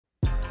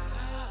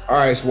All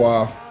right,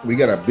 Swab. We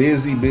got a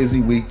busy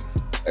week,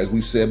 as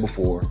we've said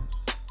before.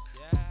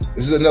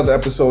 This is another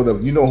episode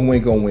of You Know Who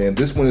Ain't Gonna Win.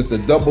 This one is the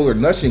double or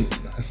nothing,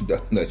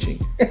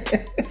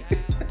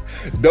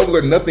 double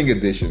or nothing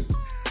edition.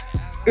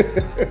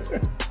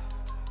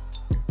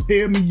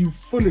 Tell me you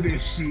full of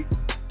this shit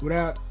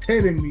without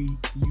telling me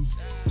you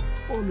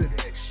full of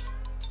that shit.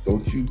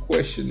 Don't you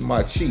question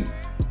my cheat.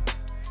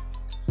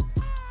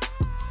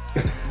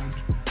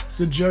 It's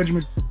a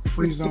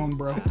judgment-free zone,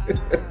 bro.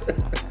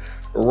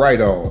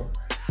 Right on.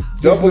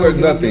 Double or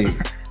nothing.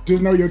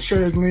 Just know your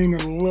chair is leaning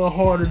a little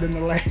harder than the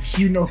last.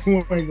 You know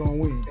who ain't gonna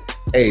win.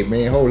 Hey,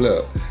 man, hold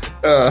up.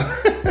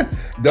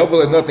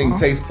 Double or nothing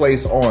takes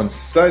place on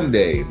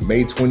Sunday,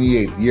 May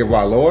 28th. Year of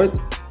our Lord.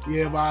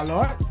 Year of our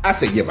Lord. I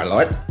say year of our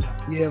Lord.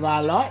 Year of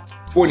our Lord.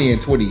 20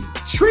 and 20.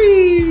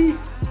 Tree.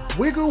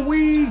 Wiggle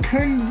weed,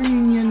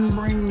 convenient,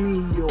 bring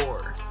me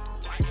your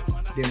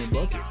dinner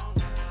bucket.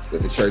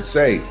 What the church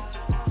say?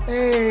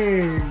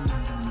 Hey.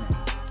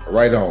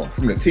 Right on.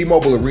 From the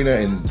T-Mobile Arena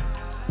in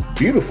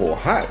beautiful,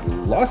 hot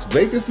Las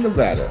Vegas,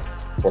 Nevada.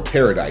 Or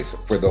Paradise,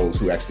 for those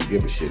who actually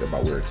give a shit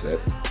about where it's at.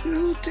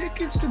 2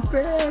 tickets to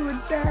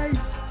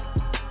paradise.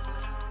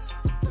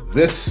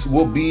 This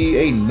will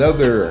be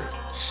another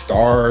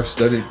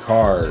star-studded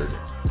card,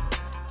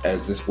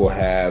 as this will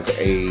have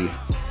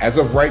as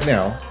of right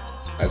now,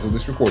 as of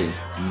this recording,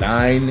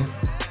 9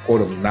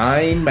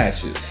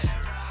 matches.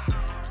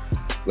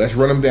 Let's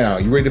run them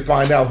down. You ready to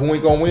find out who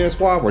ain't gonna win,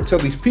 Swab, or tell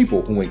these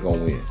people who ain't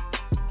gonna win?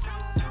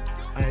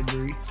 I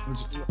agree.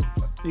 Let's do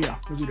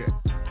that.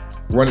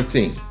 Run a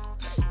team.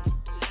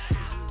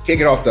 Kick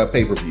it off the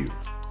pay-per-view.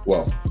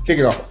 Well, kick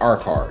it off our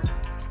card.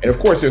 And of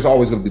course, there's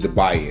always going to be the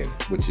buy-in,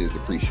 which is the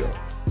pre-show.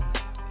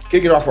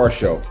 Kick it off our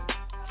show,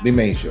 the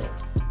main show.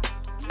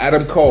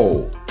 Adam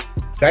Cole,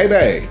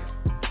 baby,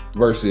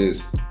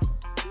 versus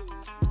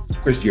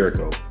Chris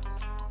Jericho.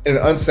 In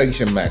an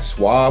unsanctioned match.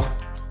 Suave,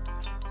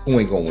 who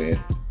ain't going to win?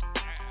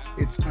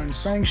 It's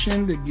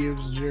unsanctioned. It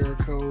gives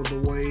Jericho the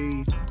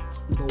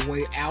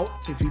way out.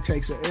 If he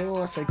takes an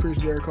L, I say Chris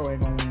Jericho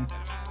ain't going to win.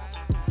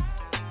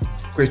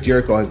 Chris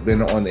Jericho has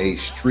been on a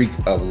streak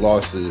of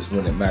losses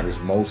when it matters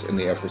most in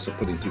the efforts of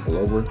putting people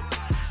over.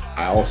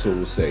 I also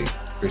will say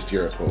Chris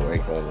Jericho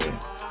ain't going to win.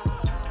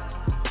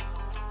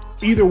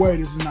 Either way,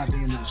 this is not the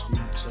end of the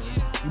feud. So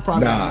you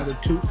probably have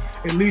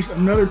at least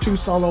another 2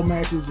 solo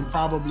matches and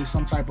probably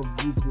some type of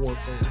group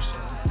warfare. So.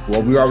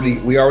 Well, we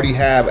already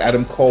have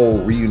Adam Cole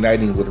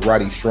reuniting with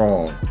Roddy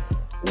Strong.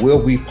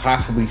 Will we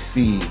possibly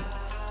see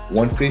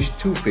 1 fish,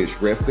 2 fish,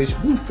 red fish,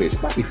 blue fish,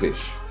 bobby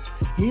fish?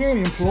 He ain't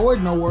employed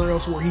nowhere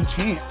else where he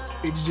can't.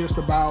 It's just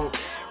about...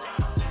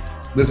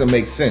 Doesn't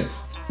make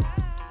sense.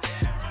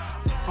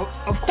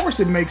 Of course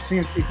it makes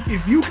sense.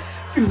 If you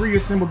can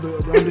reassemble the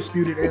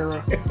Undisputed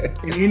Era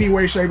in any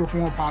way, shape, or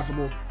form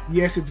possible,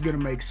 yes, it's going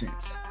to make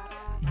sense.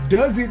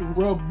 Does it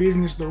rub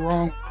business the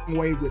wrong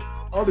way with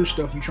other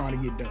stuff you're trying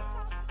to get done?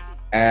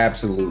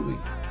 Absolutely.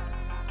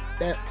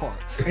 That part.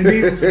 And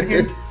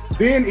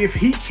then if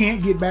he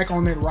can't get back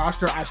on that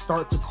roster, I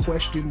start to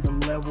question the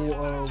level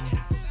of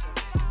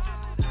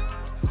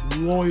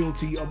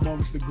loyalty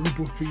amongst the group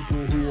of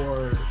people who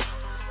are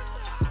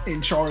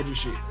in charge of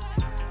shit.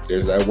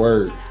 There's that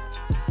word.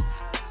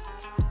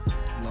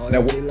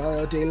 Loyalty.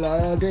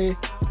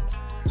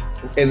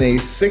 In a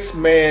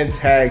 6-man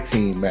tag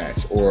team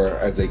match, or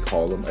as they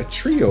call them, a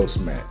trios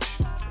match.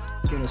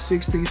 In a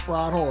 6-piece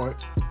fried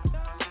hard.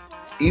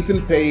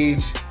 Ethan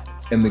Page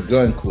and the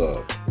Gun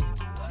Club,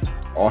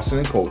 Austin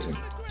and Colton,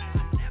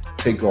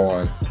 take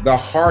on the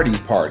Hardy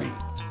Party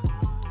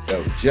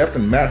of Jeff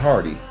and Matt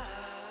Hardy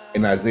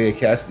and Isaiah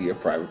Cassidy of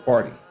Private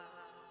Party.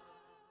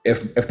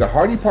 If the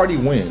Hardy Party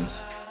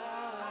wins,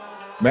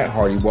 Matt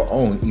Hardy will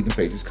own Ethan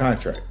Page's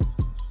contract.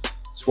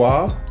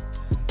 Suave,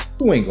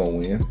 who ain't gonna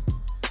win?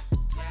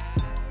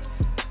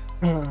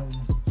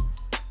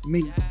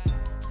 Me.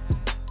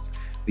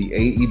 The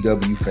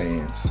AEW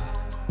fans.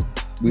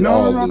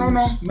 No.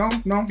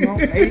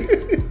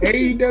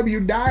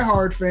 AEW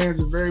diehard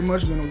fans are very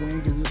much gonna win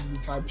because this is the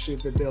type of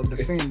shit that they'll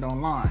defend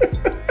online.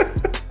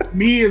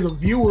 Me as a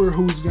viewer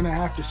who's gonna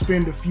have to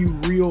spend a few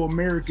real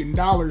American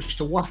dollars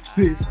to watch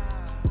this,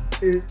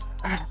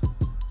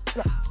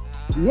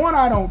 one,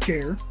 I don't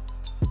care.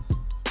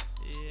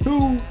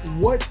 2,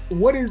 what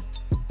is,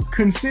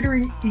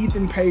 considering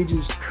Ethan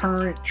Page's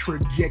current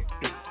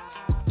trajectory,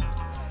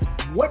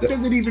 what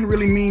does it even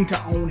really mean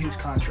to own his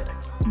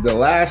contract? The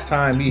last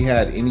time he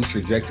had any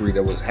trajectory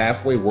that was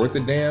halfway worth a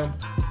damn,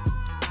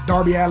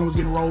 Darby Allin was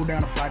getting rolled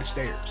down a flight of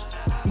stairs.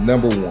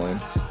 Number 1.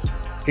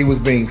 He was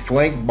being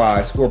flanked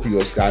by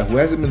Scorpio Sky, who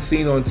hasn't been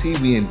seen on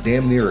TV in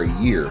damn near a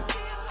year.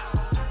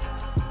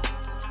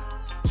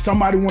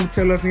 Somebody want to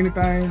tell us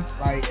anything?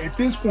 Like, at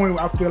this point,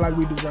 I feel like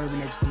we deserve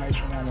an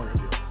explanation one way or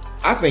the other.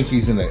 I think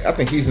he's in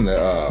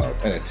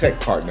a tech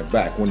cart in the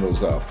back, one of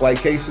those flight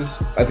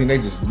cases. I think they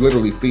just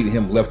literally feed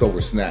him leftover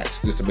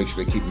snacks just to make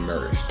sure they keep him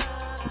nourished.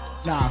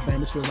 Nah, fam,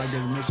 this feels like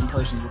there's a missing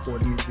persons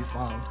report that needs to be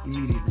filed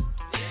immediately.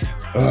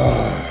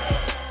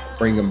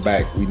 Bring him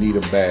back. We need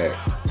him back.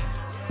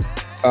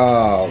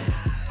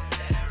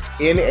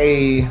 In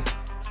a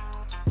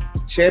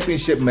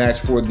championship match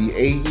for the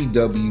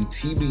AEW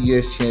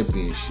TBS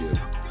Championship.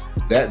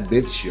 That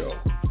bitch show.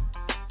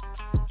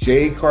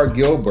 Jade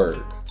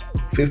Cargillberg,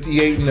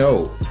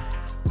 58-0,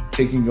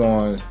 taking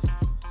on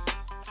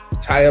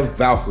Taya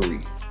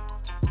Valkyrie.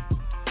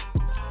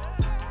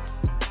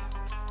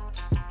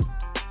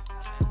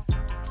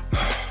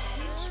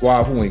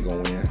 Swab, who ain't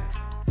gonna win?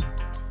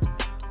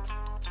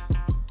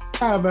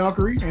 Taya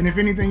Valkyrie, and if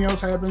anything else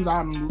happens,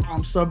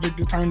 I'm subject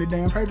to turn the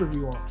damn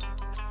pay-per-view off.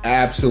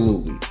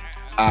 Absolutely.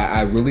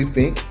 I really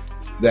think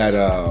that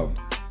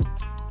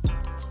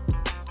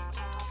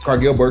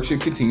Cargillberg should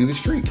continue the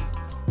streak.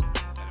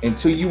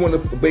 Until you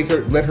want to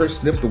let her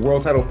sniff the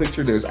world title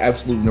picture, there's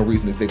absolutely no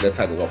reason to take that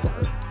title off of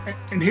her.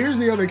 And here's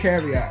the other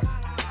caveat.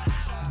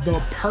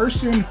 The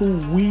person who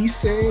we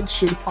said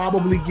should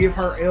probably give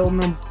her L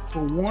number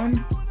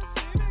 1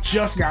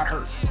 just got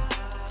hurt.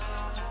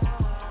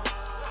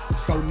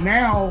 So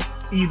now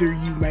either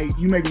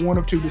you make one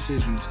of two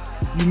decisions.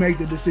 You make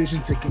the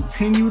decision to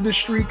continue the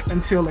streak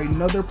until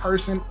another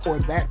person or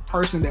that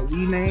person that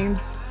we named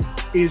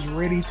is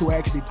ready to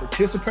actually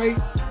participate,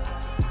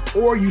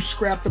 or you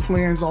scrap the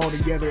plans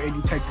altogether and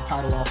you take the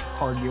title off of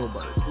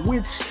Cargillberg.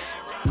 Which,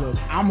 look,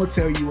 I'm gonna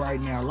tell you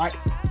right now, like,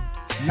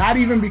 not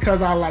even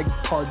because I like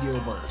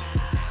Cargillberg,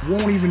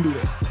 won't even do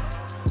that.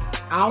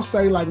 I'll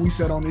say, like we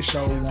said on this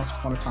show once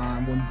upon a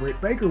time when Britt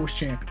Baker was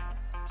champion,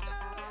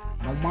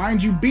 I don't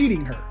mind you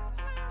beating her.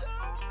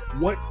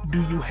 What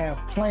do you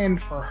have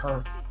planned for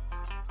her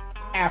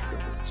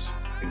afterwards?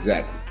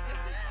 Exactly.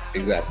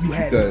 You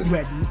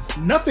had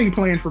nothing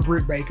planned for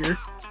Britt Baker,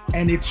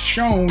 and it's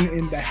shown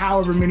in the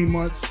however many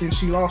months since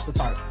she lost the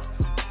title.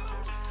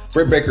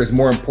 Britt Baker is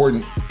more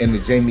important in the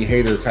Jamie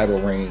Hayter title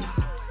reign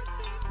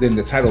than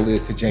the title is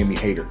to Jamie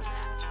Hayter.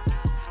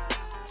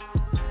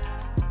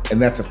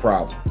 And that's a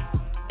problem.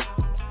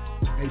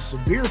 A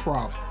severe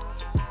problem.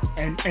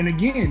 And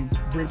again,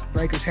 Britt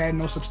Baker's had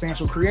no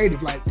substantial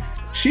creative. Like,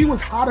 she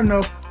was hot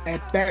enough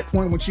at that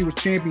point when she was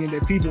champion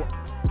that people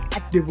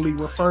actively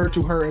referred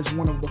to her as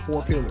one of the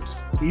 4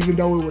 pillars. Even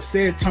though it was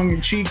said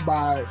tongue-in-cheek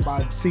by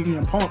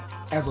CM Punk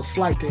as a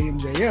slight to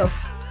MJF,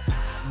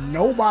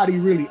 nobody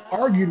really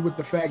argued with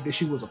the fact that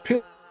she was a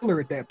pillar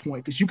at that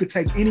point, because you could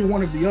take any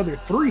one of the other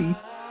 3.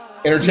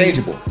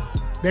 Interchangeable.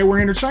 They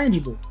were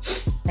interchangeable.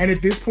 And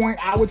at this point,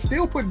 I would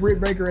still put Britt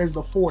Baker as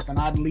the 4th, and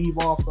I'd leave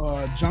off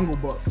Jungle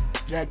Buck,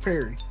 Jack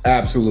Perry.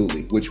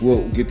 Absolutely, which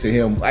we'll get to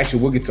him.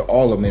 Actually, we'll get to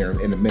all of them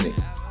in a minute.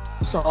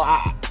 So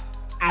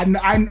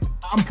I'm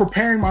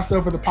preparing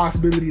myself for the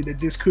possibility that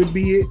this could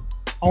be it,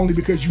 only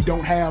because you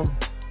don't have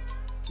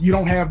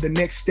the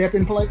next step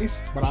in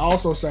place. But I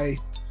also say,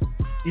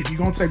 if you're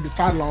gonna take this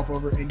title off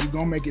of her and you're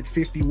gonna make it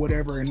 50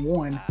 whatever and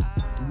 1,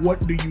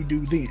 what do you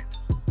do then?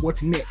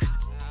 What's next?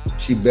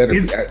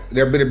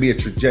 There better be a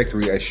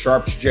trajectory, a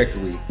sharp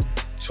trajectory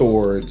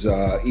towards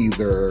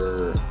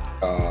either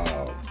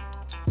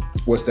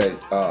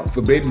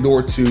Forbidden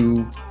Door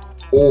 2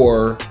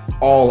 or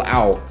All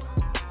Out,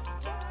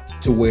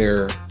 to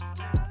where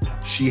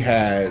she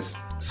has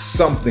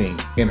something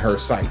in her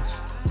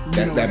sights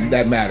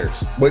that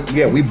matters. But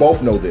yeah, we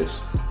both know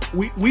this.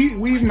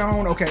 We've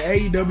known,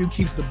 okay, AEW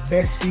keeps the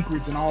best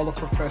secrets in all of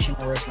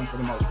professional wrestling for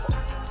the most part,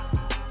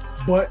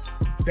 but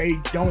they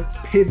don't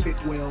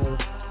pivot well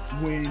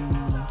when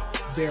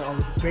there are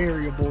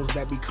variables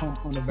that become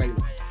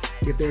unavailable.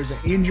 If there's an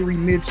injury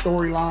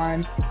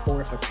mid-storyline, or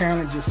if a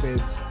talent just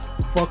says,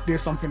 fuck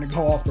this, I'm finna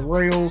go off the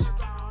rails,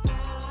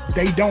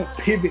 they don't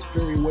pivot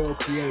very well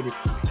creatively.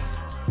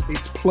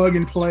 It's plug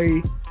and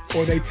play,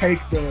 or they take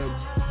the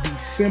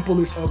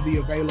simplest of the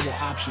available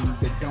options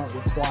that don't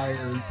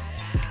require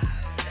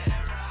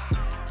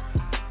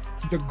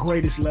the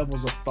greatest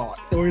levels of thought,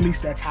 or at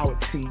least that's how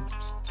it seems.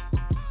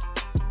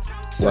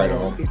 Right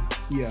on.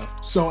 Yeah.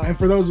 So, and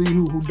for those of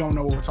you who don't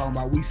know what we're talking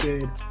about, we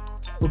said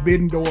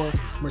Forbidden Door,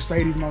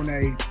 Mercedes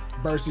Moné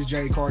versus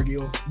Jade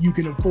Cargill. You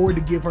can afford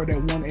to give her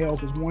that 1 L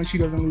because 1, she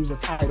doesn't lose a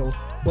title,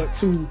 but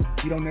 2,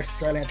 you don't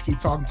necessarily have to keep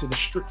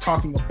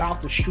talking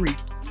about the streak,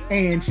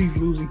 and she's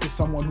losing to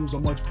someone who's a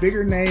much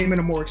bigger name and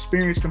a more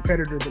experienced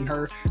competitor than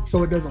her,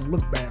 so it doesn't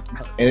look bad for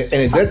her. And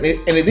it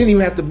didn't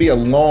even have to be a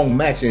long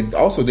match, and it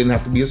also didn't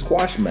have to be a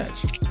squash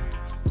match.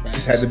 It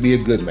just had to be a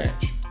good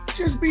match.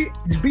 Just be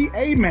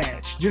a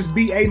match. Just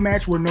be a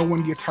match where no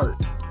one gets hurt.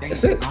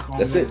 That's it.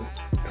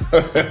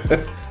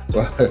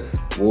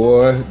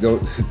 Boy,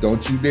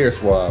 don't you dare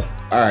swab.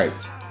 All right.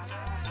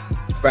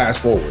 Fast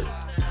forward.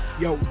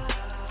 Yo.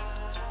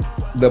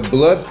 The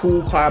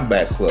Bloodpool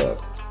Combat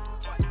Club.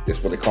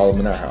 That's what they call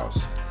them in our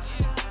house.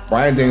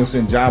 Bryan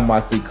Danielson, Jon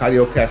Moxley,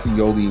 Claudio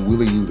Castagnoli,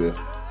 Wheeler Yuta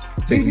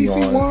taking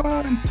BBC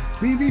 1,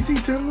 BBC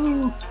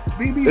 2,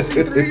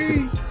 BBC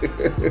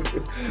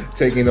 3.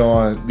 Taking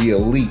on the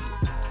Elite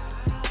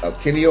of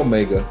Kenny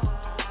Omega,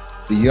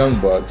 the Young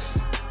Bucks,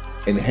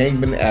 and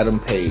Hangman Adam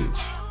Page.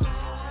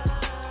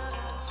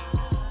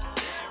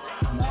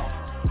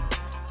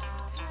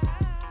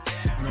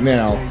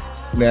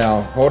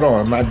 Now, hold on,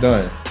 I'm not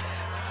done.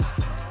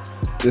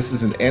 This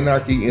is an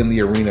Anarchy in the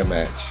Arena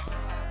match.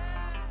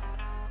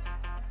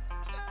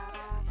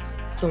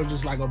 So it's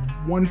just like a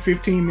 1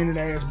 15-minute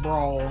ass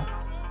brawl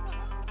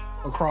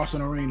across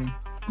an arena.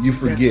 You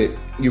forget.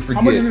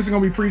 How much of this is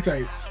gonna be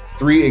pre-taped?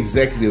 3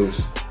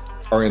 executives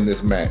are in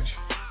this match.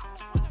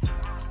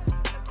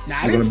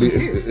 This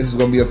is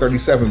gonna be a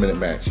 37-minute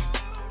match.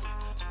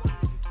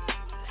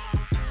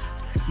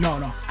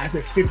 No. I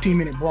said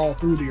 15-minute brawl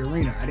through the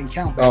arena. I didn't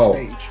count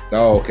backstage.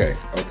 Oh, okay.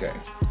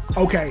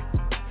 Okay.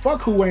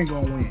 Fuck who ain't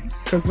gonna win.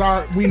 Because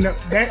we know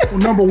that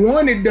number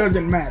one, it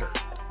doesn't matter.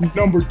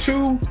 Number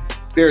two,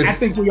 I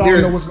think we all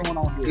know what's going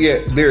on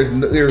here. Yeah,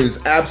 there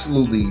is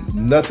absolutely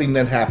nothing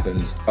that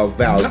happens of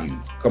value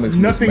coming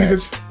from this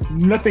match.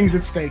 Nothing's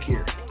at stake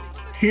here.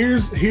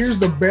 Here's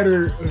the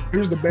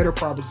better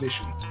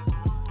proposition.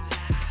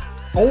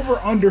 Over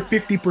under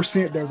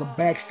 50%, there's a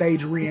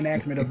backstage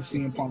reenactment of the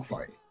CM Punk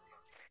fight.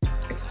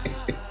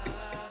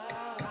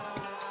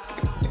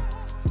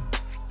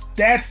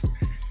 That's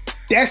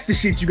the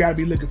shit you gotta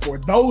be looking for.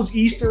 Those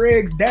Easter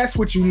eggs, that's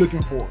what you're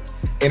looking for.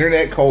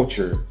 Internet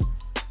culture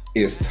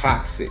is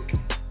toxic,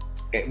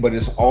 but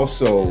it's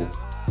also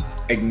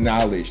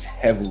acknowledged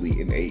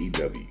heavily in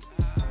AEW.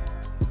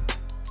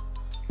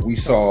 We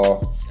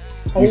saw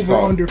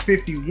under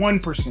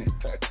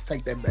 51%.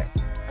 Take that back.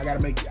 I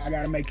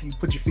gotta make you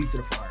put your feet to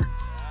the fire.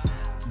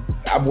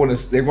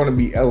 They're gonna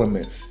be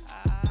elements,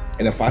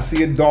 and if I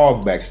see a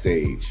dog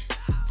backstage,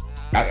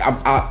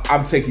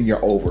 I'm taking your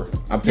over.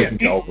 I'm taking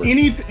your over.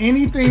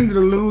 Anything that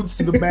alludes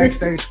to the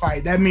backstage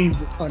fight, that means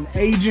an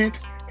agent.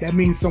 That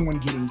means someone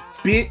getting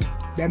bit.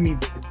 That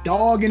means a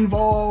dog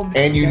involved.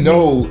 And you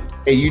know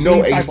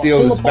Ace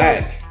Steel is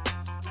back.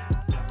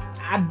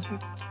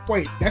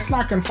 Wait, that's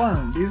not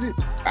confirmed, is it?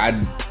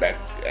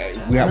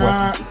 We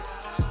have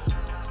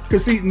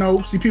because see,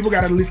 people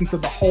got to listen to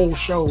the whole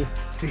show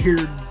to hear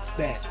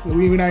that.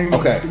 We're not even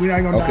gonna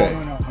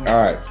dive on.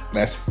 All right,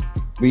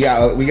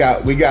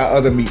 we got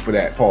other meat for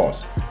that.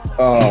 Pause.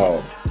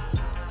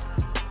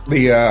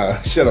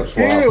 Shut up,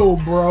 Swab. Ew,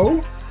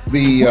 bro.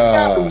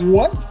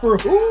 What for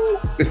who?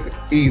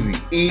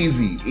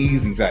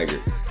 easy, Tiger.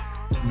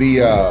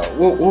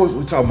 What was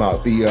we talking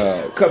about? The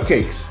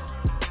cupcakes.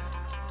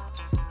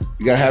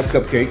 You gotta have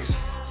cupcakes.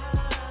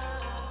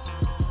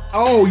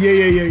 Oh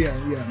yeah.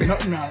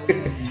 No.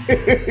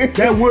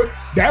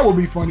 That would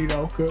be funny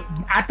though. 'Cause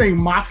I think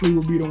Moxley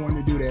would be the one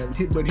to do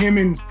that. But him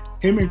and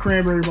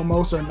Cranberry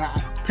Mimosa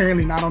are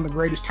apparently not on the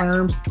greatest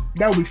terms.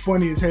 That would be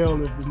funny as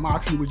hell if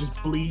Moxley was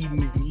just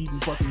bleeding and eating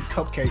fucking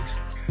cupcakes.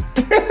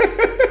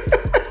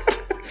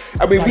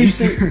 I mean,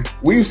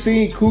 we've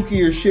seen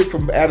kookier shit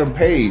from Adam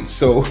Page,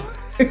 so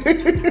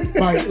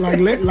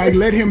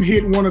let him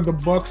hit one of the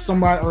Bucks,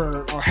 somebody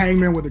or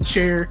Hangman with a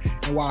chair,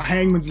 and while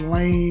Hangman's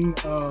laying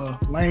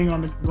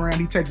on the ground,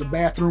 he takes a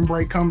bathroom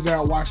break, comes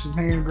out, washes his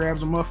hand,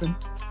 grabs a muffin.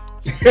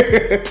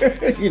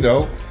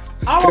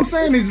 All I'm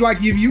saying is,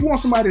 like, if you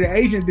want somebody to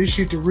agent this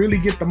shit to really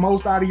get the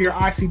most out of your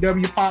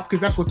ICW pop, because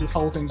that's what this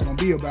whole thing's gonna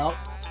be about.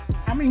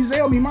 I mean,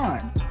 Zell me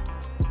mine.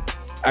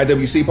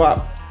 IWC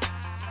pop.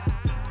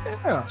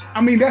 Yeah, I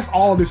mean that's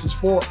all this is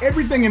for.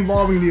 Everything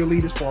involving the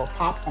Elite is for a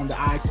pop on the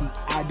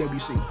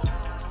IWC.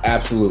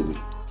 Absolutely.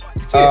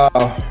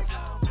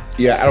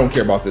 Yeah, I don't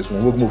care about this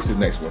one. We'll move to the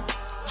next one.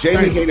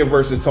 Jamie Hayter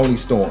versus Tony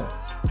Storm.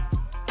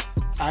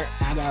 I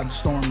got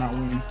Storm not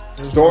win.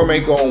 Storm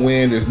ain't gonna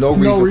win. There's no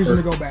reason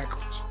to go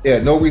backwards. Yeah,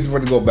 no reason for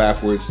it to go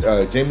backwards.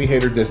 Jamie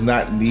Hayter does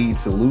not need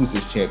to lose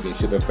his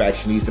championship. In fact,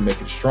 she needs to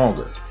make it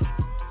stronger.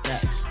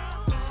 Thanks.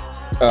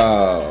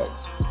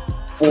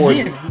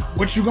 Again,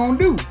 what you gonna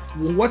do?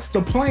 What's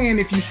the plan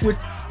if you switch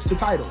the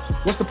titles?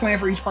 What's the plan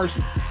for each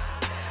person?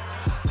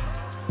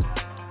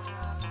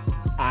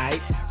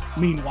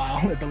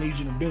 Meanwhile, at the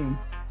Legion of Doom.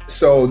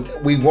 So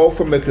we go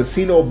from a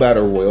casino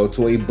battle royal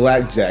to a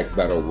blackjack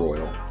battle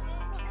royal.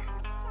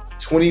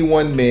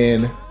 21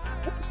 men.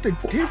 What's the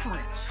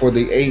difference? For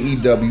the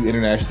AEW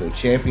International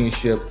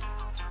Championship,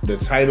 the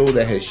title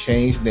that has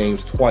changed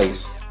names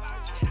twice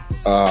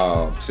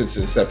since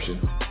inception.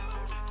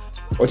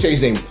 Or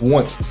changed names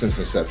once since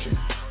inception.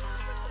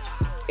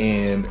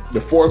 And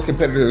the 4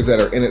 competitors that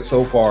are in it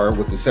so far,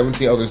 with the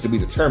 17 others to be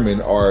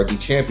determined, are the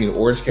champion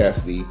Orange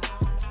Cassidy,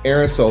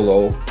 Aaron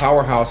Solo,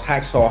 Powerhouse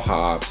Hacksaw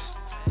Hobbs,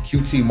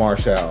 QT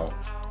Marshall,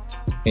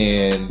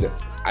 and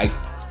I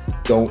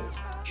don't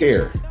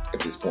care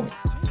at this point.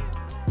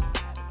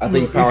 I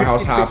think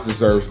Powerhouse Hobbs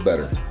deserves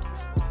better.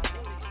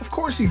 Of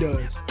course he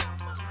does.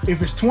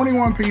 If it's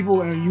 21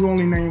 people and you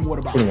only named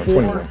about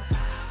 21.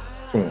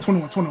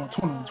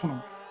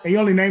 And you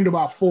only named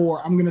about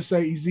 4, I'm going to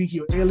say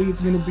Ezekiel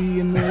Elliott's going to be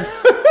in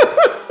this.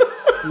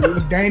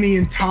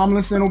 Danian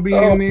Tomlinson will be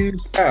in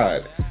this.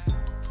 God.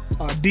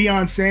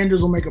 Deion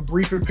Sanders will make a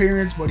brief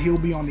appearance, but he'll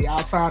be on the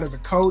outside as a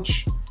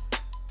coach.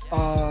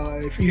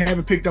 If you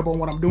haven't picked up on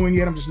what I'm doing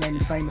yet, I'm just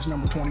naming famous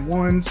number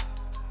 21s.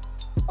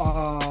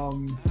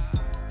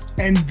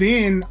 And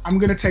then I'm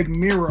going to take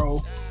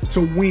Miro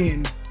to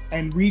win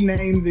and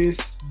rename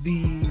this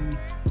the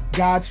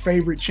God's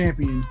Favorite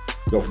Champion.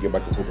 Don't forget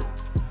Michael Cooper.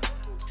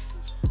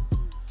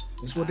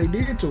 That's what they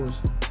did to us.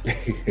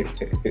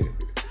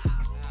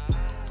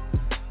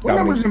 What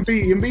number is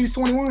Embiid? Embiid's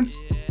 21?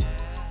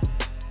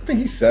 I think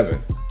he's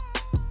 7.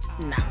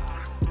 Nah,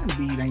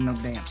 Embiid ain't no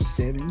damn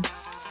 7.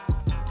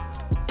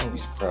 Be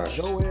surprised.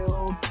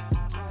 Joel.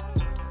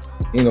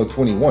 Ain't no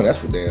 21, that's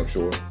for damn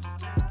sure.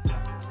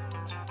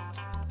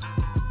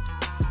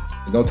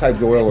 And don't type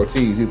Joel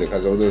Ortiz either,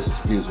 because those is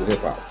confused with hip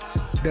hop.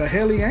 The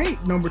hell he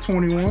ain't number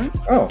 21.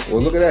 Oh,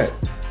 well, look at that.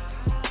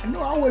 I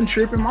know I wasn't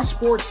tripping. My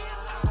sports,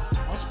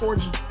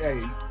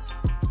 hey.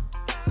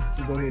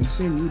 Go ahead and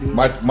send you this.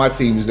 My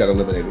team just got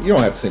eliminated. You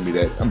don't have to send me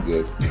that. I'm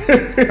good.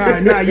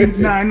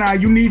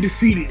 You need to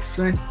see this,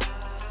 son.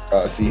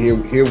 See,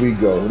 here we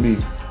go. Let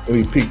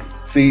me peek.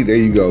 See, there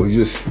you go.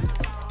 He's just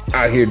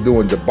out here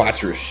doing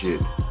debaucherous shit.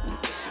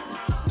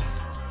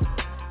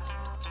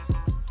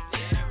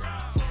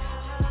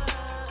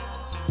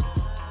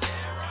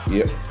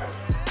 Yep.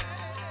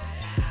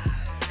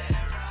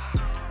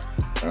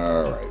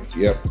 All right.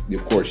 Yep.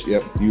 Of course.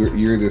 Yep.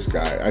 You're this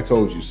guy. I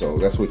told you so.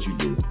 That's what you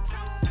do.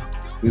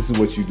 This is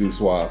what you do,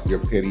 Suave. You're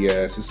petty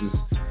ass. This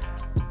is.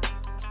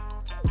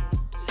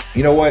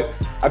 You know what?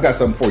 I got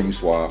something for you,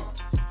 Suave.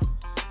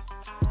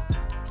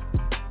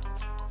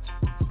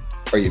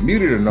 Are you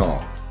muted or no?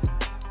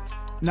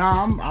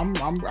 Nah,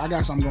 I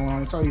got something going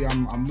on. I tell you,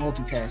 I'm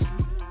multitasking.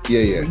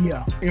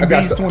 Yeah. I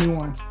got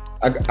 21.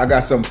 I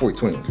got something for you.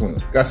 21.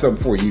 Got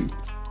something for you.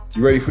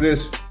 You ready for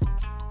this?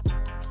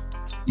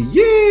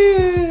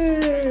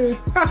 Yeah.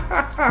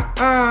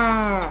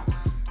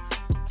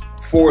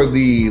 For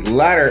the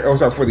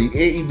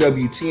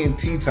AEW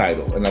TNT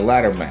title in a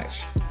ladder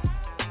match,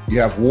 you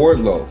have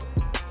Wardlow.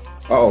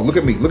 Oh, look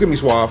at me,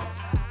 Suave.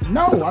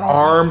 No, I don't.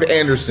 Armed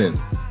Anderson.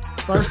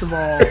 First of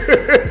all,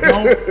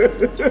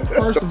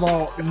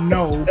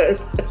 no.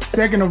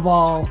 Second of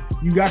all,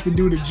 you got to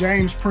do the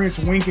James Prince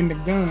winking the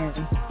gun,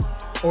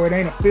 or it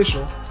ain't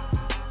official.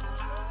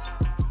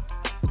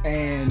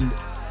 And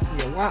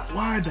yeah,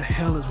 why the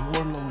hell is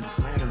Wardlow in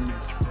a ladder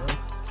match, bro?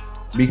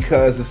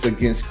 Because it's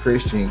against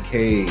Christian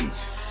Cage.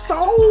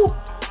 So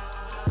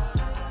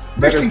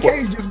Christian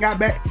Cage just got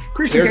back.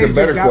 Christian Cage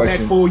just got back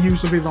full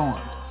use of his arm.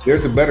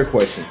 There's a better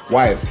question.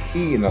 Why is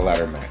he in a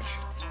ladder match?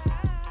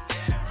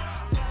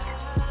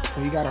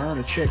 Well, you got to earn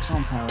a check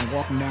somehow. And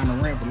walking down the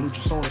ramp, and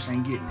Luchasaurus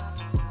ain't getting it.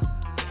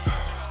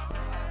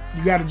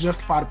 You got to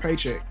justify the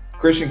paycheck.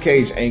 Christian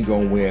Cage ain't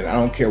gonna win. I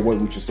don't care what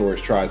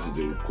Luchasaurus tries to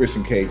do.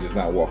 Christian Cage is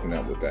not walking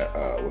out with that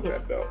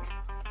belt.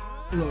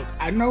 Look,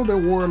 I know that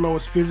Wardlow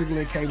is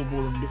physically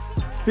capable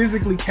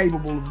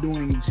of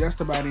doing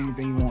just about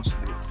anything he wants to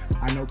do.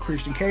 I know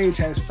Christian Cage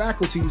has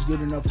faculties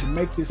good enough to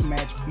make this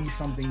match be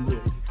something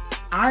good.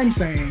 I'm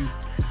saying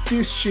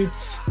this shit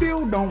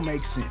still don't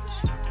make sense.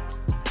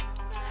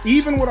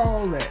 Even with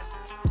all that,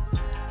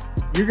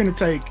 you're gonna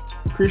take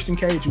Christian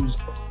Cage, who's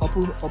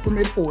upper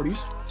mid 40s,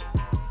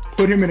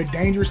 put him in a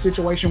dangerous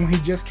situation when he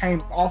just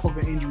came off of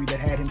an injury that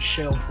had him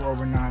shelved for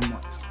over 9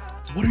 months.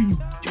 What are you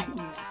doing?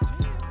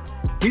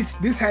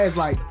 This has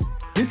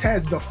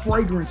the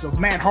fragrance of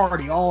Matt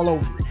Hardy all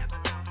over it.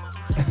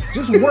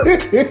 Just work.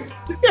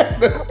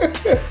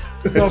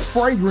 The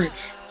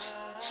fragrance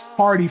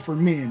Hardy for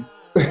men.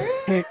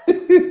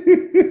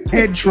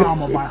 Head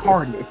trauma by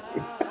Hardy.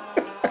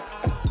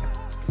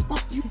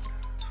 Fuck you.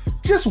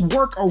 Just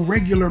work a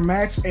regular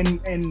match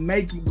and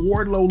make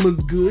Wardlow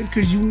look good,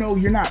 because you know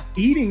you're not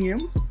beating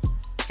him.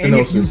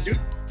 Stenosis.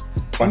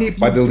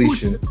 By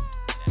deletion.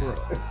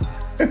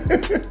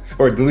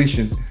 Or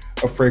deletion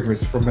of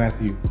fragrance from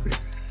Matthew.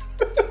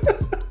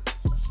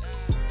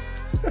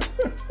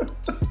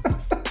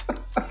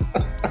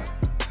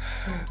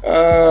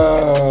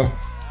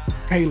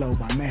 Halo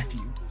by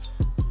Matthew.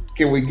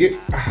 Can we get?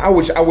 I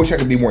wish I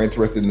could be more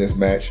interested in this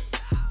match.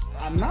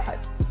 I'm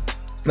not.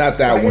 Not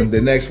that one. The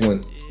next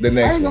one. I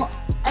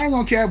ain't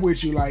gonna cap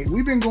with you. Like,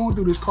 we've been going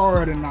through this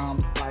card, and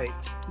like,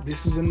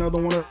 this is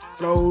another one of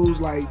those.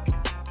 Like,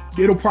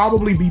 it'll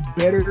probably be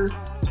better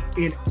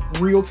in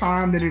real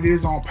time than it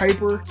is on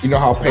paper. You know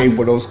how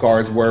painful those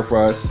cards were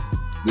for us.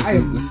 I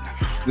am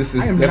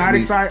not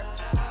excited.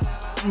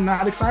 I'm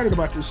not excited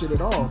about this shit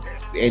at all.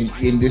 And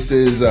this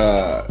is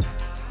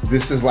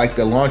like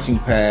the launching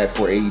pad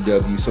for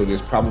AEW, so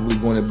there's probably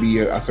going to be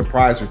a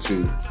surprise or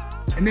two.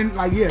 And then,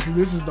 like, yeah, because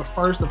this is the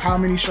first of how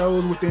many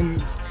shows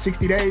within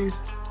 60 days?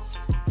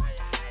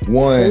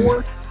 1,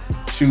 Four?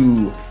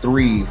 2,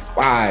 3,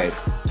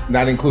 5,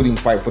 not including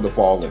Fight for the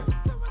Fallen.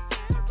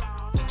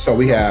 So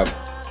we have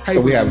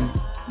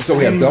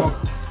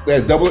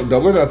double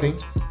or nothing.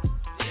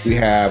 We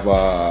have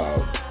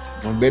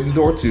Forbidden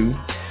Door 2, okay.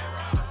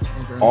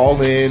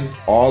 All In,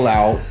 All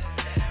Out.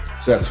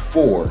 So that's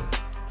 4.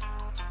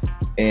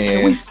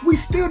 And we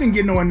still didn't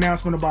get no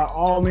announcement about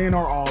All In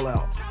or All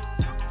Out.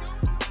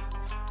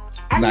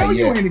 I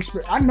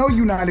know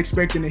you're not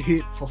expecting to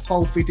hit for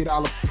five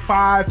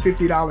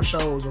 $50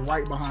 shows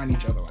right behind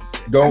each other like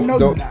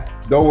that.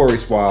 Don't worry,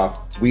 Suave.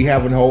 We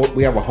have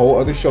a whole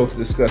other show to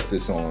discuss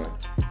this on,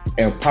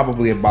 and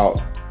probably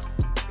about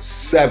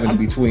 7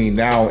 between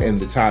now and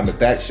the time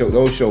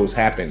those shows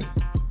happen.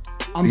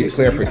 I'm get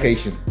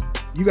clarification.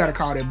 You gotta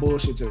call that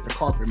bullshit to the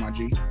carpet, my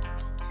G.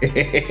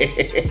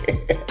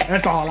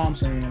 That's all I'm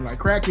saying. Like,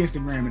 crack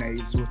Instagram and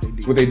AIDS is what they did.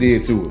 It's what they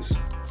did to us.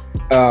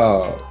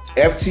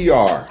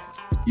 FTR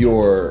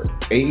your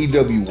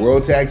AEW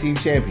World Tag Team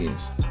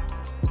Champions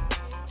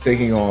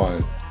taking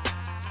on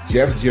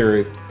Jeff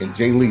Jarrett and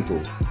Jay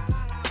Lethal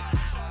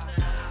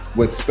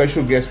with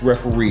special guest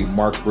referee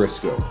Mark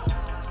Briscoe.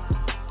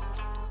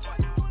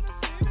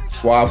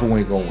 Suave, who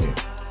ain't gonna win?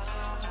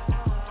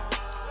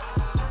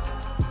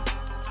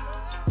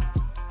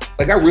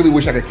 Like, I really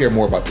wish I could care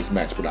more about this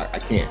match, but I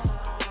can't.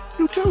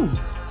 You too.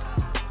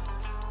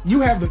 You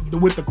have the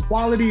with the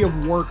quality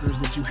of workers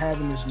that you have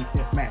in this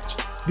match.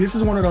 This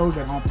is one of those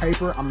that on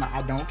paper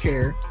I don't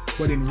care,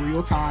 but in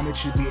real time it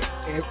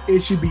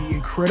should be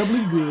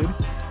incredibly good.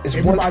 It's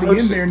everybody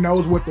in there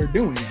knows what they're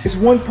doing. It's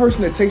one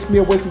person that takes me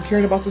away from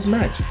caring about this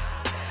match.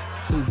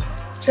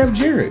 Jeff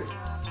Jarrett.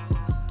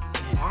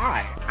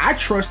 Why? I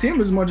trust him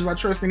as much as I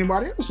trust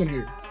anybody else in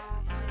here.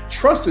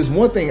 Trust is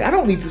one thing. I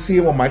don't need to see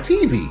him on my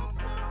TV.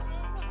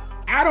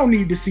 I don't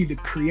need to see the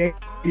creative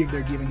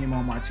they're giving him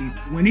on my TV.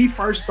 When he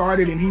first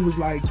started and he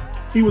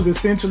was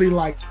essentially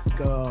like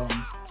a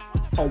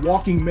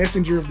walking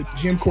messenger of the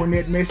Jim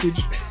Cornette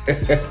message.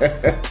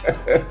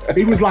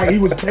 he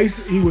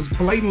was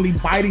blatantly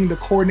biting the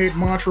Cornette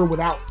mantra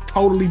without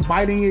totally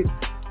biting it.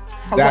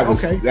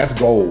 That's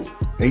gold.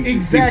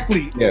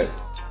 Exactly. Yeah.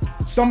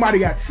 Somebody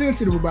got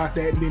sensitive about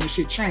that, and then the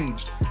shit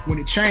changed. When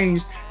it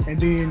changed, and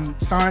then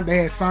they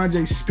had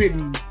Sanjay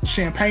spitting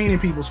champagne in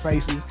people's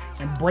faces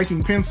and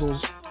breaking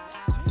pencils.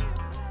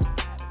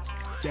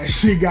 That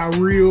shit got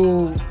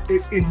real.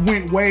 It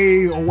went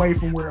way away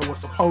from where it was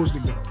supposed to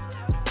go.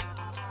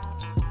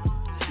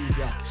 So you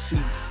got to see.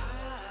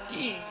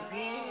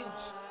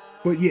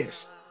 But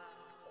yes.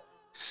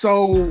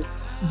 So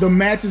the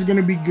match is going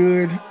to be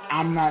good.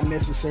 I'm not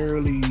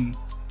necessarily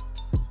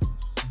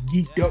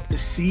geeked up to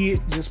see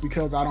it just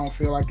because I don't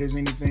feel like there's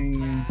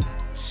anything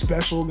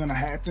special going to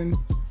happen.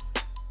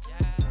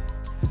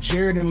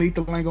 Jarrett and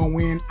Lethal ain't going to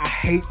win.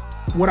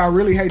 What I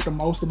really hate the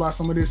most about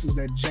some of this is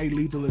that Jay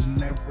Lethal is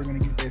never going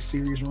to get that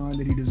serious run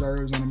that he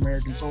deserves on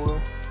American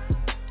soil,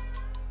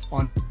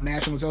 on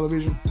national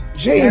television.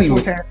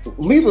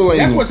 Lethal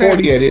ain't even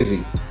 40 yet, is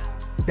he?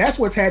 That's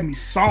what's had me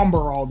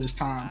somber all this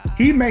time.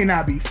 He may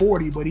not be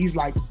 40, but he's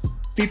like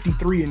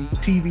 53 in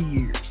TV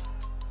years.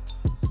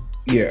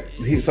 Yeah,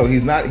 he's 40.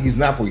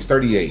 He's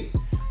 38.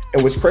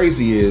 And what's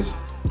crazy is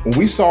when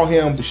we saw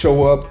him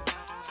show up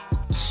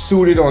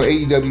suited on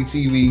AEW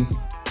TV,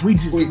 we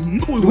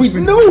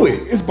knew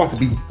it. It's about to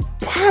be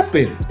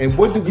popping. And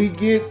what did we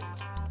get?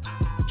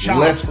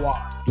 Job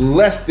Squad.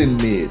 Less than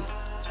mid.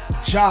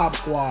 Job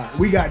Squad.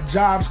 We got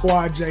Job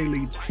Squad Jay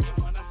Lethal.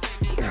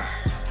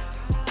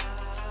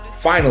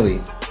 Finally,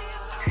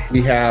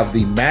 we have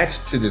the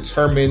match to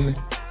determine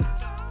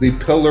the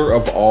pillar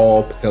of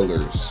all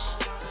pillars.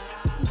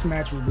 This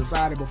match was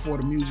decided before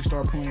the music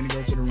started playing to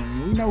go to the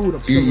ring. We know who the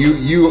pillar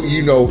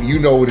you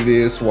know what it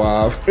is,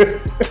 Suave.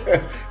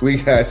 We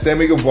got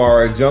Sammy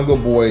Guevara, Jungle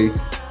Boy,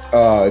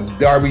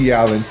 Darby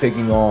Allin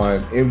taking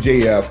on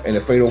MJF in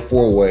a fatal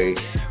 4-way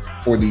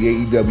for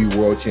the AEW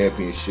World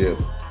Championship.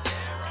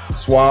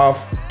 Suave,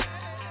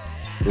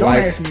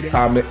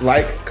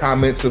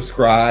 comment,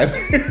 subscribe.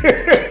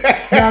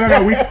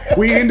 No.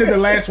 We ended the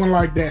last one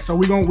like that, so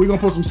we're gonna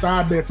put some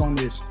side bets on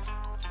this.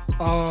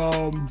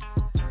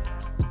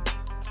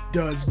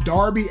 Does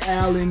Darby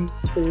Allin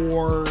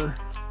or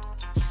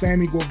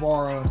Sammy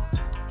Guevara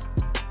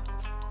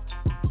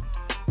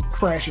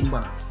crash and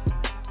burn?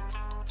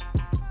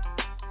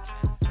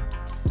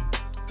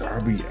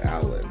 Darby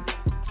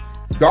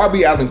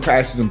Allin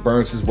crashes and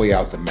burns his way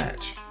out the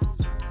match.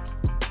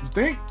 You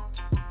think?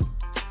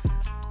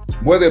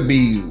 Whether it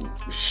be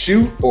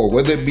shoot or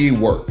whether it be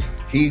work,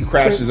 he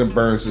crashes and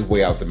burns his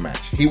way out the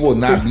match. He will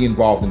not be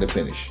involved in the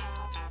finish.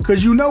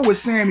 Because with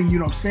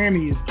Sammy,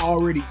 Sammy is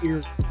already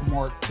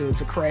earmarked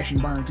to crash and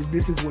burn because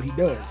this is what he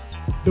does.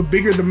 The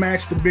bigger the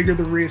match, the bigger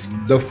the risk.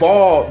 The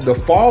fall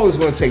is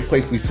going to take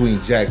place between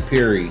Jack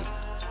Perry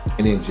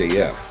and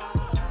MJF.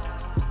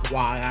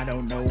 Why, I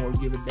don't know or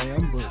give a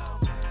damn, but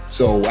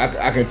so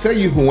I can tell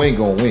you who ain't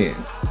going to win.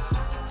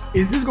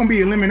 Is this going to be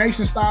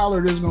elimination style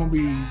or is this going to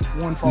be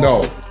one fall?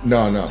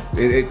 No.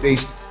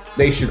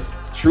 They should,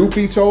 truth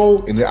be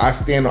told, and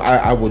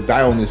I will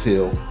die on this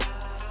hill.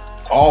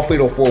 All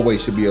fatal 4-way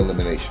should be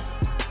elimination.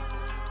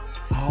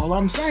 All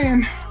I'm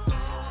saying.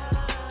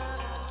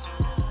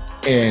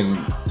 And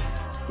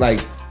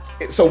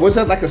so was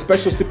that like a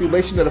special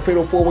stipulation that a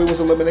fatal 4-way was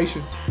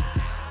elimination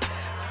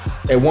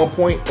at one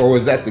point, or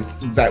was that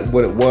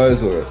what it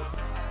was, or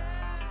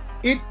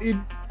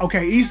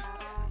okay?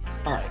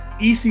 All right.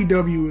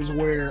 ECW is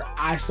where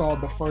I saw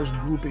the first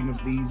grouping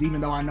of these, even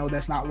though I know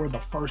that's not where the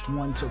first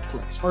one took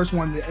place. First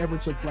one that ever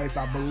took place,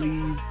 I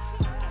believe,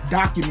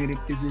 documented,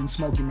 is in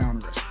Smoky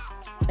Mountain Wrestling.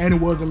 And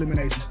it was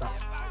elimination style.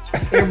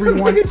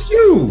 Everyone. Look at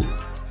you.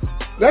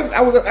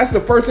 That's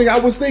the first thing I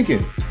was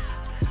thinking.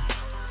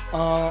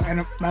 And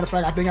a matter of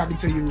fact, I think I can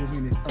tell you who was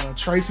in it.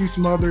 Tracy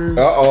Smothers.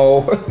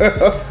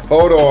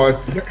 Hold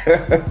on.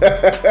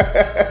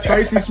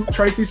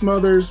 Tracy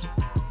Smothers,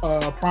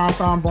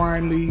 Primetime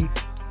Brian Lee,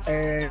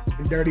 and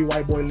Dirty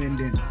White Boy Lynn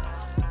Denny.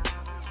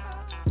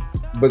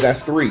 But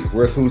that's 3.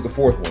 Who's the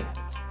 4th one?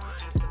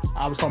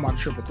 I was talking about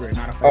a triple threat,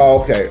 not a fatal.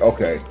 Oh,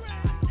 okay.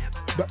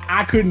 But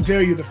I couldn't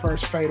tell you the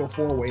first fatal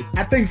 4-way.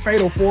 I think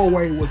fatal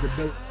 4-way was a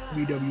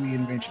WWE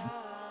invention.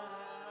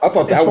 I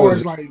thought that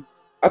was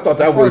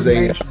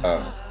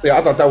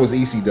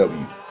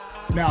ECW.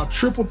 Now,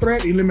 triple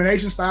threat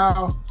elimination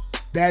style,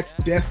 that's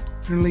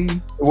definitely.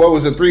 What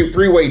was a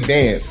three-way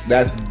dance?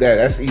 That's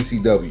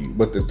ECW.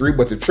 But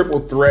the triple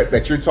threat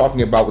that you're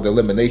talking about with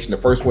elimination, the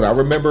first one I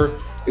remember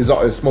is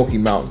Smoky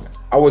Mountain.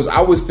 I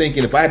was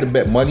thinking if I had to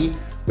bet money,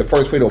 the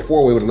first fatal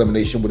 4-way with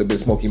elimination would have been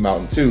Smoky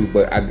Mountain too.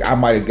 But I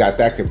might have got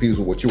that confused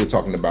with what you were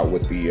talking about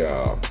with the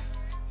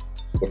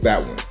with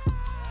that one.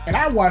 And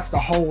I watched a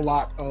whole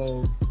lot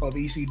of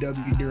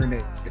ECW during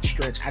that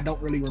stretch. I don't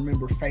really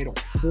remember fatal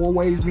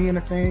 4-ways being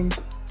a thing.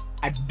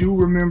 I do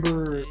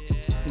remember,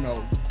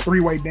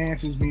 3-way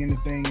dances being a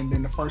thing. And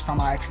then the first time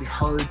I actually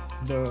heard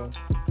the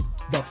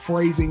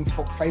phrasing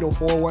for fatal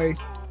 4-way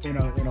in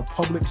a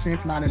public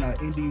sense, not in an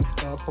indie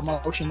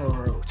promotion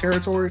or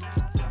territory,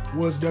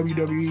 was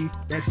WWE.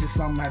 That's just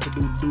something I have to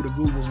do the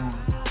Googles on.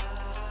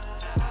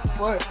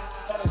 But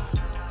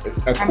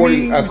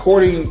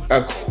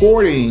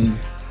according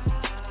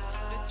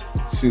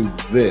to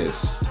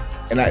this,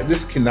 and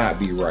this cannot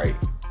be right.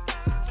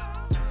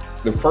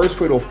 The first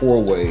fatal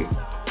 4-way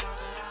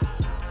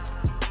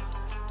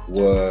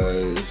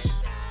was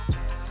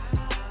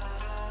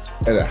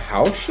at a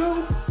house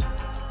show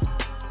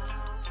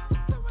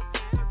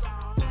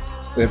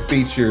that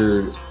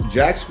featured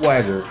Jack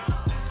Swagger,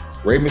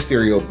 Rey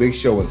Mysterio, Big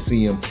Show, and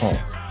CM Punk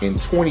in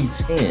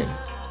 2010.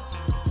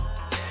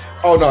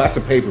 Oh no, that's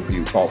a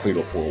pay-per-view called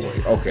Fatal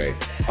 4-Way. Okay,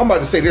 I'm about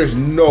to say there's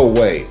no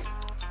way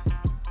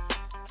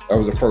that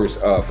was the first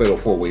Fatal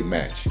 4-Way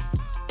match.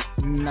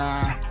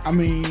 Nah, I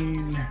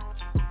mean,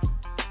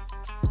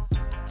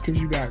 because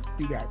you got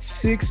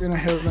 6 in a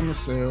Hell in a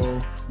Cell,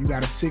 you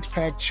got a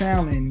 6-pack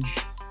challenge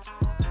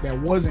that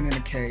wasn't in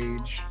a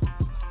cage.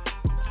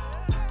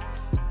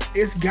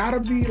 It's gotta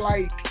be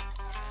like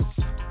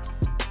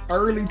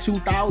early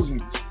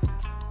 2000s.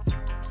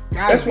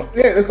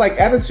 It's like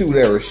Attitude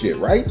Era shit,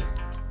 right?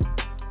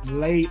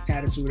 Late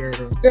Attitude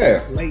Era.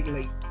 Yeah. Late.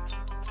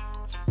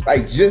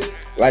 Like just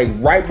like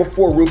right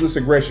before Ruthless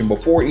Aggression,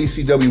 before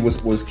ECW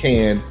was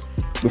canned,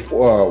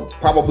 before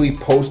probably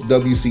post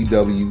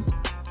WCW.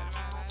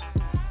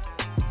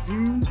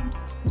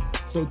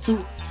 So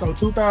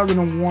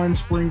 2001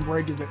 Spring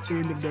Break is the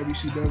end of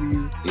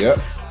WCW.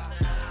 Yep.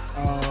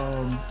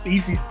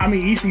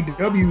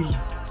 ECW's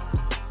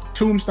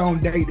Tombstone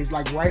date is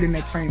like right in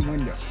that same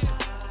window.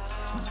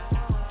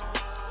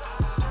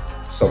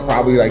 So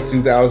probably like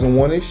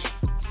 2001-ish.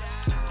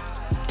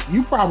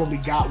 You probably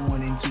got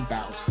one in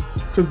 2000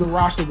 because the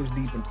roster was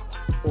deep in.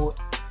 Or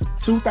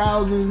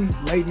 2000,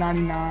 late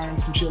 99,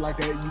 some shit like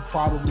that. You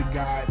probably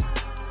got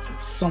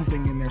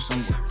something in there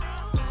somewhere.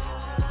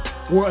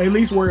 Well, at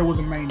least where it was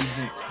a main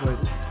event. But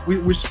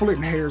we're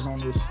splitting hairs on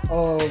this.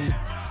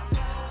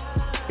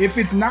 If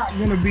it's not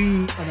gonna be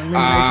an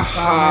elimination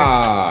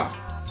style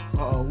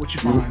match, what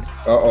you find?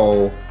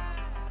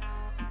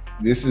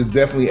 This is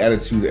definitely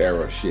Attitude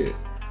Era shit.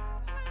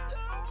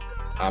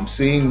 I'm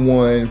seeing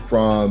one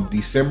from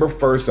December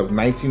 1st of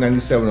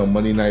 1997 on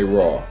Monday Night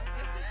Raw.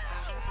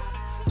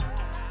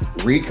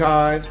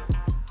 Recon,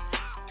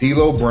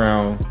 D'Lo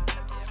Brown,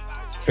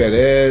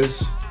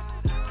 Perez,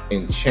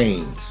 and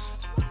Chains.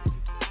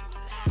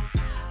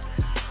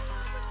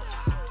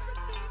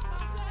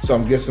 So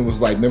I'm guessing it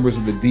was like members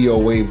of the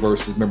DOA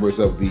versus members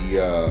of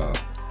the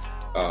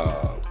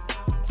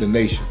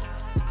Nation.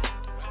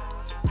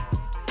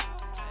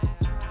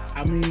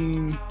 I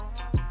mean,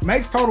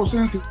 makes total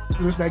sense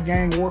because it's that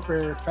gang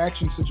warfare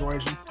faction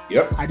situation.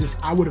 Yep.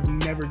 I would have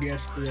never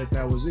guessed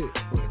that was it.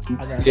 But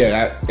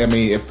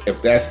if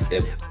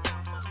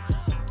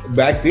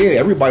back then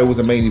everybody was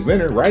a main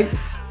eventer, right?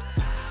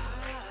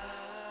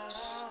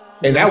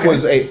 And that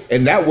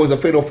was a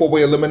fatal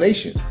 4-way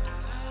elimination.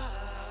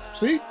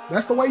 See,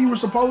 that's the way you were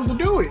supposed to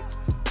do it.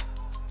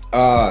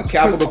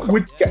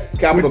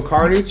 Capital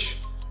Carnage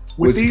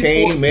was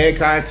Kane,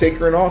 Mankind,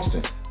 Taker, and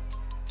Austin.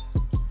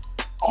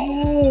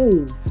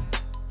 Oh,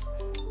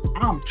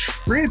 I'm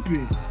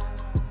tripping.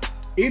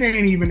 It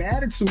ain't even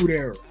Attitude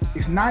Era.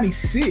 It's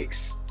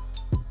 96.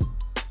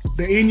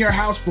 The In Your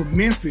House for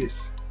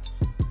Memphis.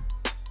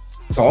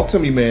 Talk to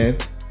me, man.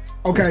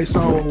 Okay,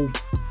 so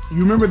you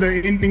remember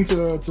the ending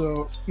to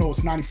no,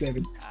 it's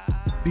 97.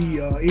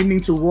 The ending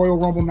to Royal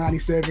Rumble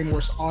 97,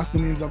 where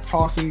Austin ends up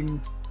tossing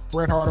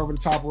Bret Hart over the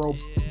top rope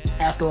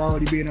after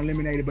already being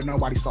eliminated, but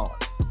nobody saw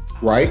it.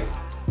 Right.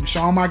 And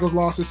Shawn Michaels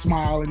lost his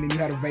smile, and then you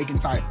had a vacant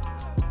title.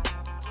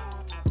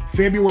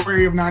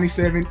 February of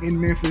 97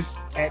 in Memphis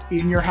at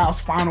In Your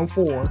House Final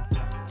 4,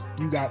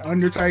 you got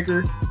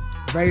Undertaker,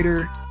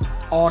 Vader,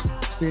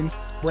 Austin,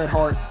 Bret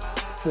Hart,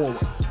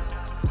 forward.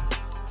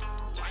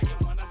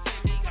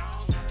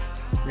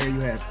 There you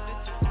have it.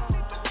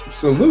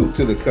 Salute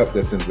to the cup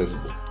that's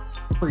invisible.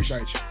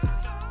 Appreciate you.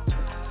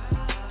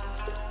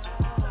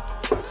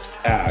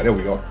 There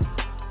we go.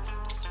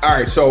 All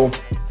right, so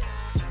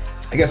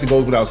I guess it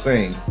goes without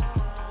saying.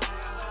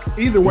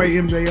 Either way,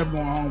 MJF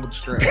going home with the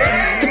strap.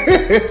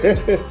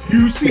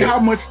 You see how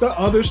much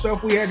other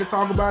stuff we had to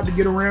talk about to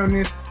get around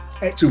this?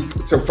 To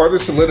further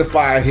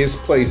solidify his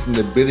place in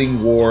the bidding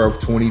war of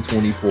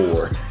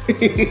 2024.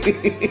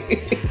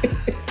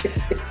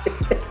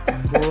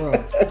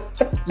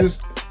 Bruh,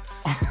 just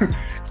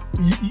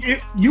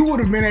you would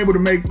have been able to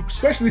make,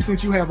 especially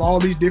since you have all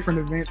these different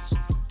events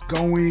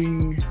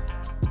going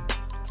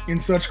in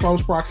such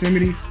close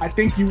proximity, I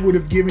think you would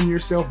have given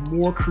yourself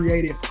more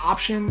creative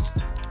options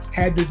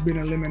had this been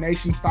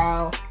elimination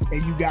style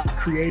and you got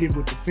creative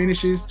with the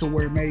finishes to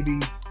where maybe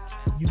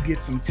you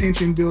get some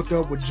tension built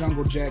up with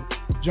Jungle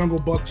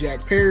Buck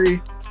Jack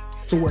Perry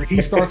to where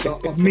he starts a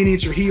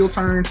miniature heel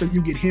turn, so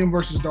you get him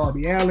versus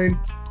Darby Allin.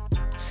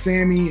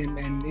 Sammy and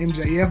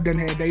MJF done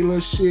had they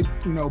little shit,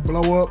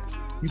 blow up.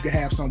 You could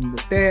have something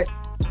with that.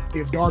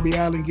 If Darby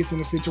Allin gets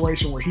in a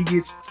situation where he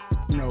gets,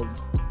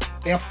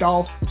 effed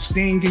off,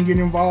 Sting can get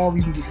involved.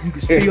 You can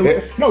steal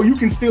you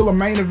can steal a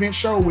main event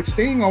show with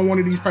Sting on one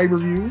of these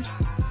pay-per-views.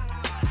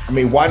 I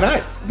mean, why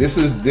not? This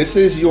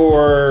is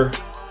your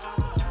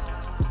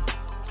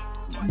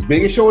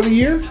biggest show of the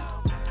year?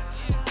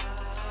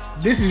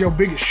 This is your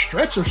biggest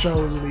stretch of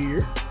shows of the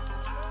year.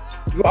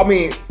 I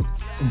mean,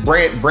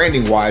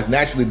 branding wise,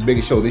 naturally the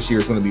biggest show this year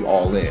is going to be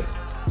All In.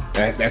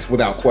 That's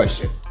without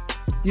question.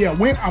 Yeah,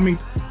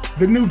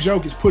 the new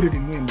joke is put it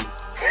in Wembley.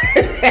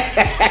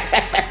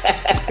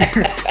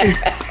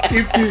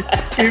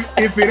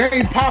 if it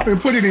ain't popping,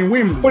 put it in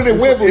Wembley. Put it in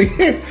Wembley.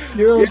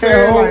 You know what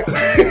I'm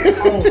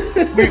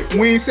saying?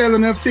 We ain't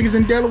selling enough tickets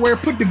in Delaware.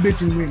 Put the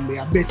bitch in Wembley.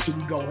 I bet you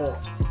we go hard.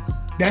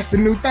 That's the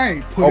new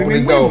thing. Open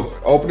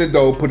the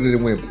door. Put it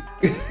in Wembley.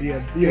 Yeah.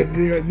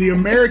 The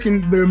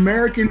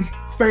American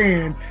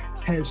fan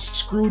has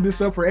screwed this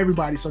up for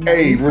everybody. So now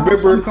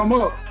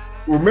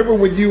remember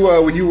when you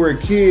were a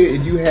kid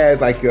and you had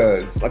like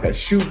a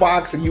shoe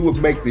box and you would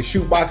make the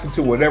shoe box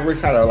into whatever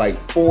kind of like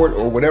fort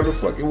or whatever the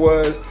fuck it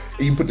was,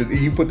 and you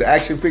put the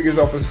action figures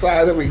off the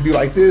side of it and you do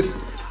like this.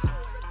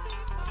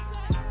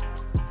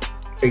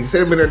 And you set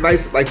them in there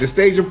nice, like to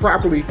stage them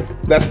properly.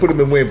 Let's put them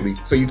in Wembley.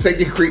 So you take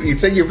your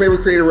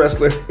favorite creative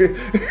wrestler.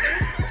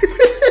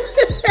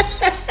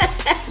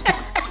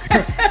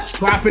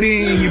 Drop it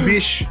in, you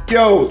bitch.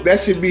 Yo, that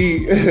should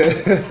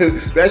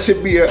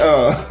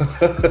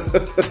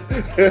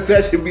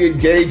be a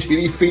Game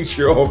Genie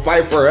feature on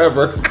Fight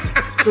Forever.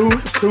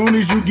 Soon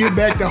as you get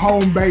back to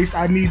home base,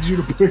 I need you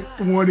to put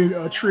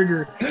a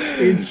trigger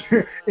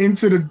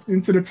into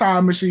the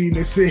time machine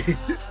that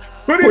says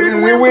put it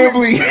in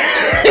Wembley.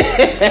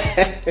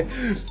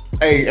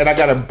 Hey, and I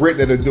got a Brit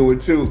that'll do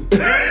it too.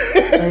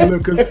 Hey,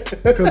 look,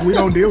 because we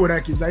don't deal with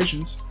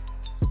accusations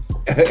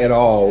at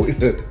all,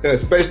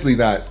 especially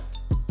not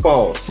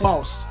false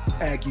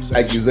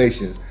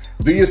accusations.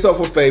 Do yourself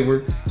a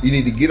favor. You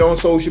need to get on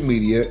social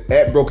media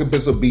at Broken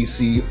Pencil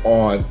BC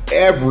on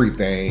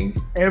everything.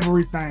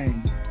 Every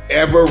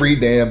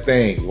damn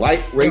thing.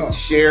 Like, rate,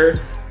 share,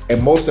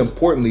 and most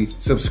importantly,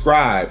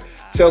 subscribe.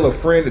 Tell a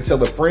friend to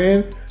tell a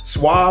friend.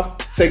 Suave,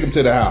 take them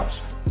to the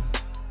house.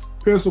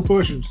 Pencil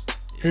pushers,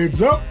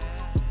 heads up.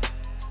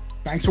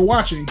 Thanks for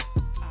watching.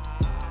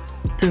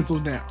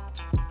 Pencils down.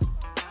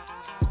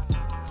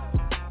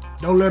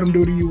 Don't let them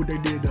do to you what they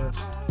did to us.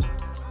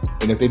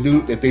 And if they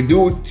do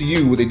to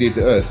you what they did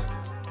to us,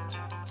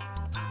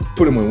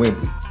 put them in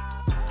Wembley.